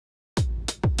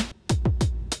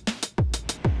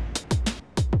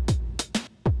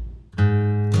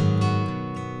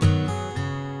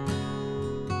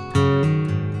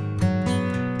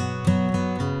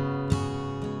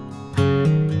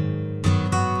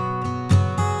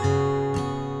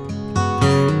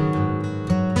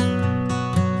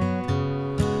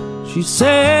She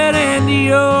said, Andy,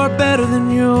 you're better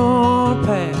than your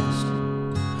past.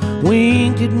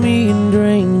 Winked at me and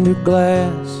drained her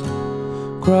glass,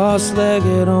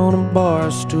 cross-legged on a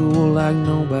bar stool like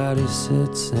nobody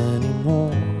sits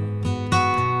anymore.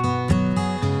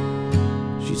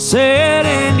 She said,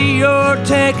 Andy, you're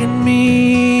taking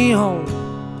me home,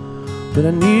 but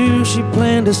I knew she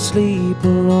planned to sleep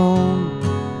alone.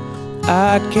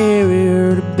 I'd carry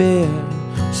her to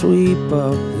bed, sweep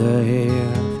up the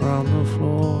hair from the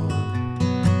floor.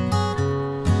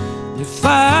 If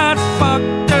I'd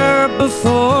fucked her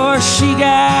before she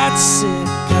got sick,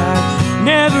 I'd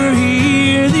never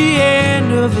hear the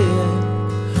end of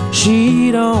it.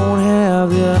 She don't have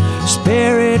the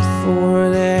spirit for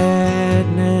that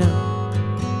now.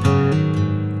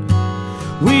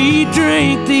 We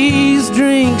drink these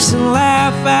drinks and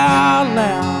laugh out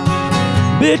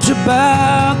loud, bitch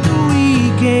about the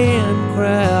weekend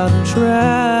crowd, and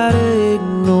try to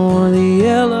ignore the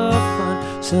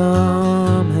elephant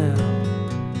somehow.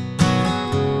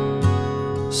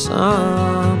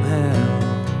 Somehow.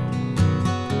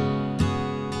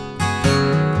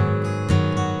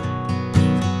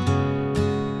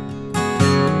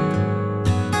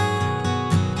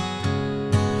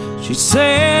 She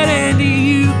said, Andy,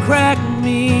 you crack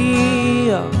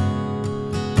me up.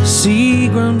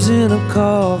 Seagram's in a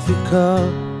coffee cup,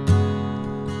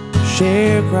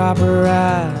 sharecropper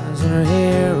eyes and her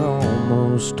hair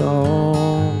almost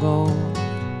all gone.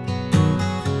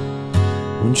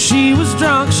 When she was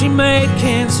drunk, she made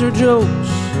cancer jokes.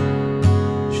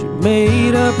 She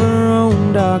made up her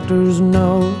own doctor's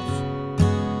notes.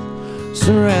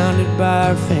 Surrounded by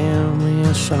her family,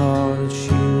 I saw that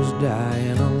she was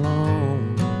dying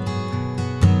alone.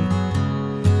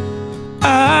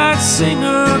 I'd sing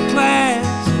her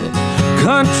classic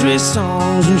country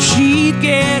songs, and she'd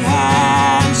get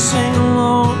high and sing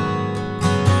along.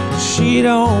 She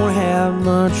don't have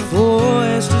much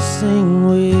voice to sing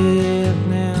with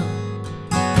now.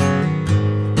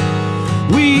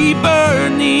 We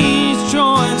burn these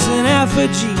joints in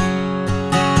effigy,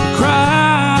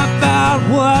 cry about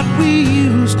what we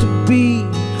used to be,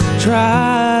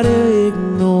 try to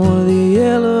ignore the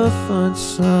elephant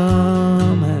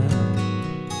somehow.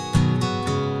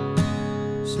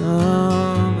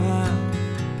 Somehow.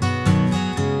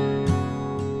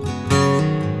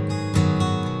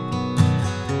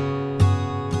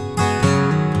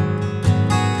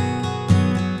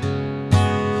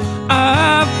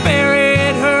 I've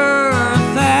buried her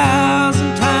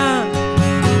 1,000 times,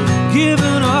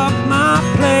 given up my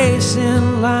place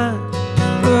in line,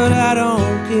 but I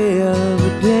don't give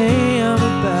a damn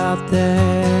about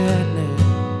that now.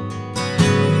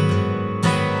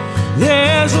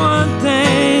 There's one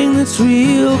thing that's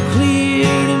real clear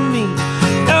to me: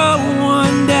 no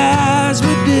one dies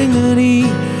with dignity.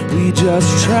 We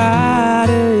just try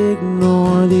to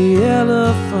ignore the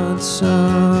elephant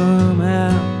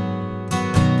somehow.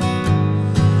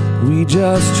 We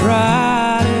just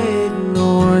try to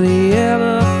ignore the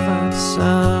elephant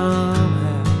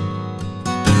somehow.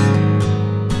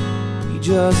 We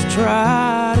just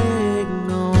try to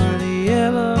ignore the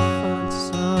elephant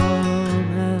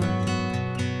somehow.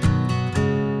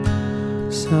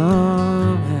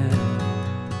 Somehow.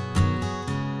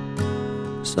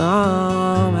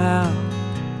 Somehow.